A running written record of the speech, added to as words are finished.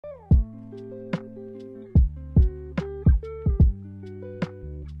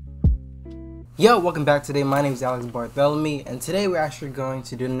Yo, welcome back. Today my name is Alex Bartholomew, and today we're actually going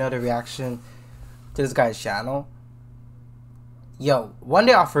to do another reaction to this guy's channel. Yo, one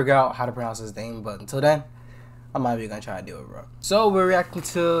day I'll figure out how to pronounce his name, but until then, I might be gonna try to do it, bro. So we're reacting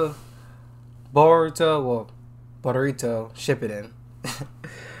to Burrito Shippuden.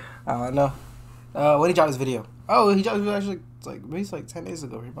 I don't know. When he dropped this video? Oh, he dropped this video actually maybe 10 days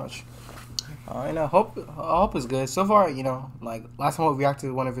ago, pretty much. I know. I hope it's good. So far, you know, like last time we reacted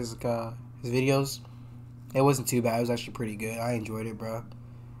to one of his videos, it wasn't too bad. It was actually pretty good. I enjoyed it, bro.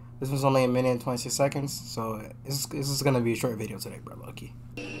 This was only 1 minute and 26 seconds, so this is gonna be a short video today, bro. Lucky.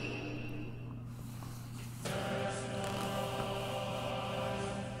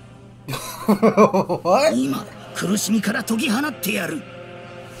 What? English,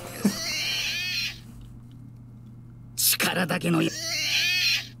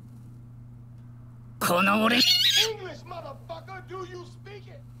 motherfucker, do you speak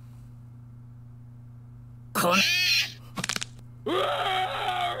it?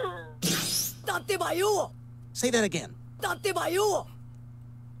 Say that again.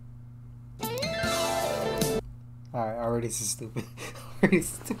 Alright, already this is stupid.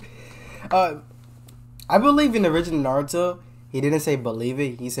 I believe in the original Naruto, he didn't say believe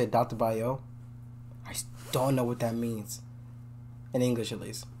it, he said Dr. Bayo. I don't know what that means. In English, at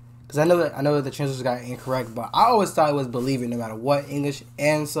least. Because I know that the translation got incorrect, but I always thought it was believe it no matter what, English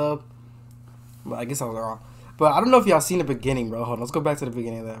and sub. But I guess I was wrong. But I don't know if y'all seen the beginning, bro. Hold on, let's go back to the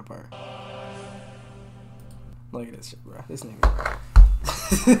beginning of that part. Look at this shit, bro. This nigga.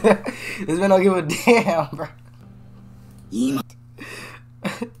 This man don't give a damn, bro.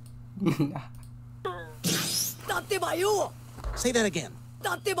 Nah. Say that again.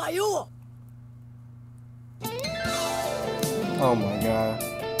 Oh my god.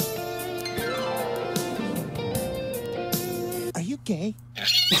 Are you gay?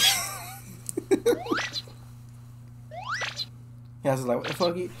 Yeah, I was like, what the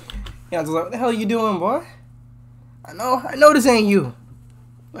fuck you? Yeah, I was like, what the hell are you doing, boy? I know this ain't you.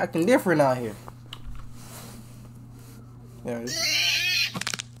 You're acting different out here. There it is.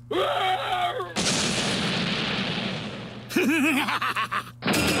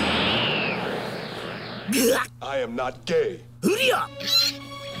 I am not gay.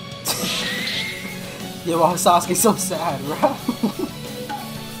 Yo, why was Sasuke so sad, bro?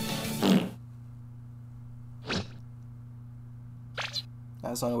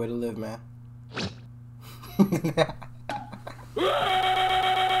 That's the only way to live, man.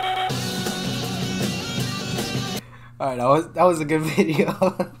 Alright, that was a good video.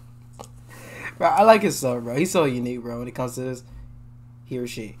 Bro, I like his stuff, bro. He's so unique, bro, when it comes to this. He or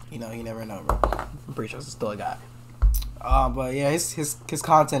she. You know, you never know, bro. I'm pretty sure it's still a guy. But yeah, his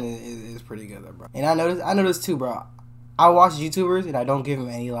content is pretty good, though, bro. And I noticed too, bro. I watch YouTubers and I don't give them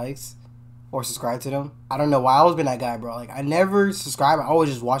any likes or subscribe to them. I don't know why. I always been that guy, bro. Like, I never subscribe. I always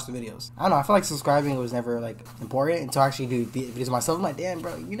just watch the videos. I don't know. I feel like subscribing was never like important until I actually do videos myself. I'm like, damn,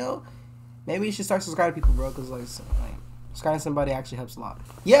 bro. You know, maybe you should start subscribing to people, bro, because like subscribing to somebody actually helps a lot.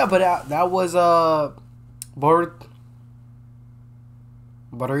 Yeah, but that was Burrito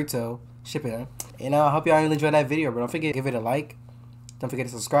Shippuden. And I hope y'all really enjoyed that video, bro. Don't forget to give it a like. Don't forget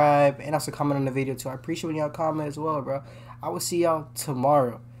to subscribe. And also comment on the video, too. I appreciate when y'all comment as well, bro. I will see y'all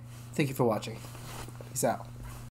tomorrow. Thank you for watching. Peace out.